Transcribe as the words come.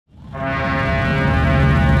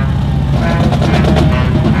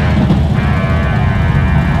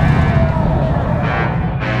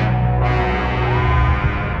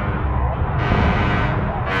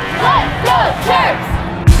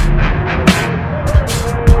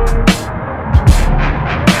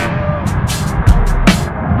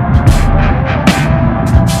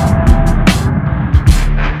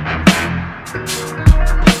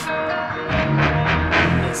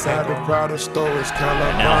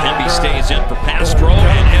Hemby stays in for pass throw,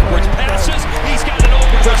 and Edwards passes. He's got it over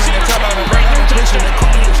to Center. Right there, touchdown.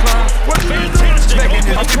 Fantastic.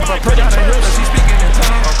 A try for the Terps. She's speaking in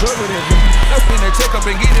tongues. I'm good with it. That's when they check up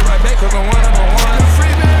and get it right back, cause I'm one-on-one.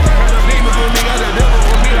 Free man, got a demon with me, got a devil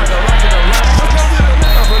with me like a rock to the line.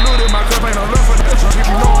 I'm polluted, my cup ain't no love for the bitch. You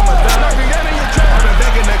know I'm a dime. I've been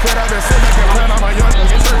back in the cut, I've been sitting like a clown on my young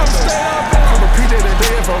niggas. I'm a PJ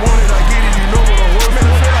today, if I want it, I get it, you know what I'm worth.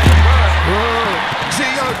 Man, I feel like I'm mine.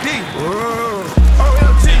 G-O-D.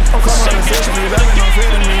 O-L-T. I'm coming on the session, you laughing, I'm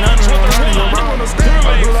feeling me. I know I'm running around the stage.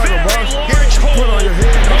 I feel like a boss. Put on your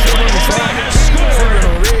head, I'm sitting on the side. Sitting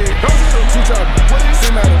on red. Don't get them too top.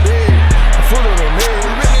 Sitting out of bed. I'm full of the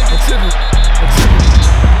legs. I'm tripping.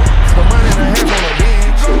 The money in the hands on the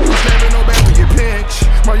bench. You standing no back when you pinch.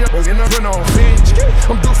 My young was in the run on finch.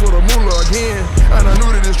 I'm due for the moolah again. And I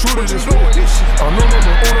knew that it's true to this. I know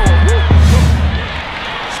number uno.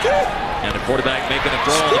 And the quarterback making a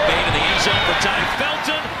throw on the bait in the end zone for Ty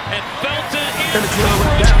Felton. And Felton in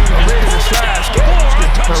coverage. I'm ready to slide.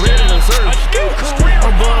 I'm ready to surge.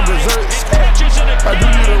 I'm going berserk. I do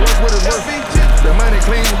need to work with it worth. The money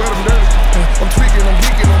clean, but I'm dirty. I'm tweaking, I'm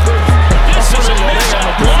geeking, I'm dirty. This is a miss on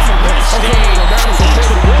a block. Off the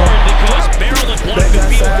board because Maryland blocked the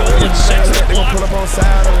field goal and sets the block.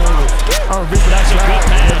 That's a good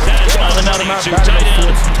pass. That is on the money to tight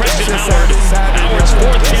end Preston Howard. Howard's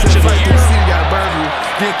fourth catch of the year.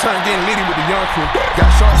 Get turned, getting litty with the young crew.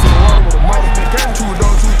 Got shots in the water with a motor. Two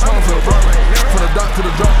dogs, two tongues for the brother. From the dock to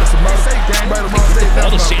the drop, that's a murder.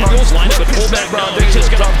 All the Samuels line up at fullback now. He's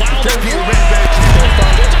just gonna plow the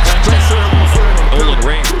Nolan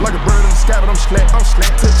Ray. Like a bird in the sky, but I'm slack.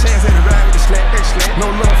 Took a chance and ride with the slack.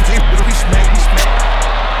 No love for you, but we smack.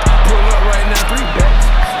 Pull up right now, 3 backs.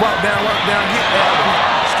 Walk down, get out.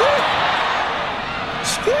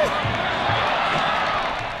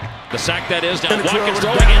 The sack that is now. Watkins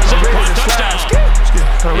throwing in zone, caught touchdown.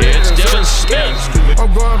 It's Devin Smith.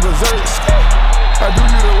 I'm going berserk. I do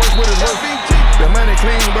need to work with it worth. The money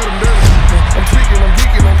clean, but I'm dirty. I'm tweaking, I'm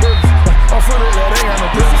geeking, I'm purpose. I'm full of that, ain't got no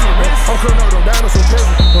purpose. I'm cutting up them down, so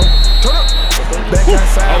purpose. Turn up. Back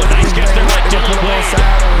outside. Oh, nice catch there by Dylan Wade.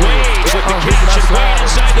 Wade with the catch, and Wade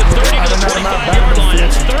inside the 30 to the 25-yard line.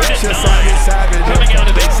 It's 3rd and 9. Coming out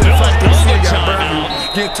of a Villanova timeout.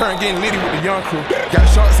 Get turned, getting litty with the young crew. Got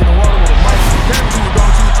shots in the water with a mic. Two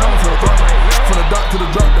dogs, two tongues for the brother. From the dock to the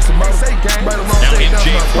drop, that's a murder. Now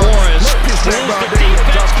MJ Flores throws the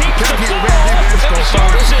defense, keeps the ball.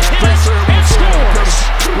 Stars it, hits, and scores.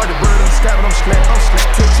 Like a bird in the sky, but I'm slack.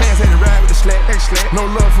 Took a chance, had to ride with the slack. No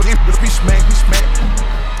love for it, but we smack.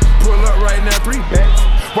 Pull up right now, 3 backs.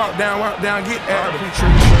 Walk down, get out. Real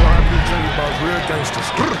gangsters.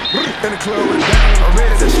 In the club with down, I'm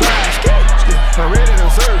ready to slide. I'm ready to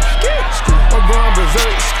surge. I'm going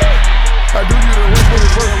berserk. I do you the work with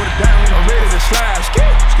it work. I'm ready to slide.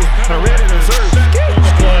 I'm ready to surge.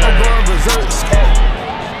 I'm going berserk.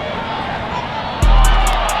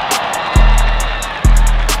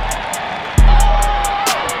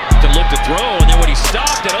 Look to throw, and then when he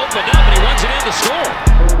stopped, it opened up, and he runs it in to score.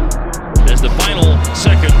 As the final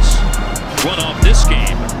seconds run off this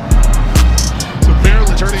game. So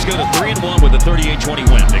Maryland Terps go to 3-1 with a 38-20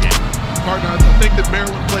 win again. Partner, I think that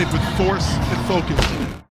Maryland played with force and focus.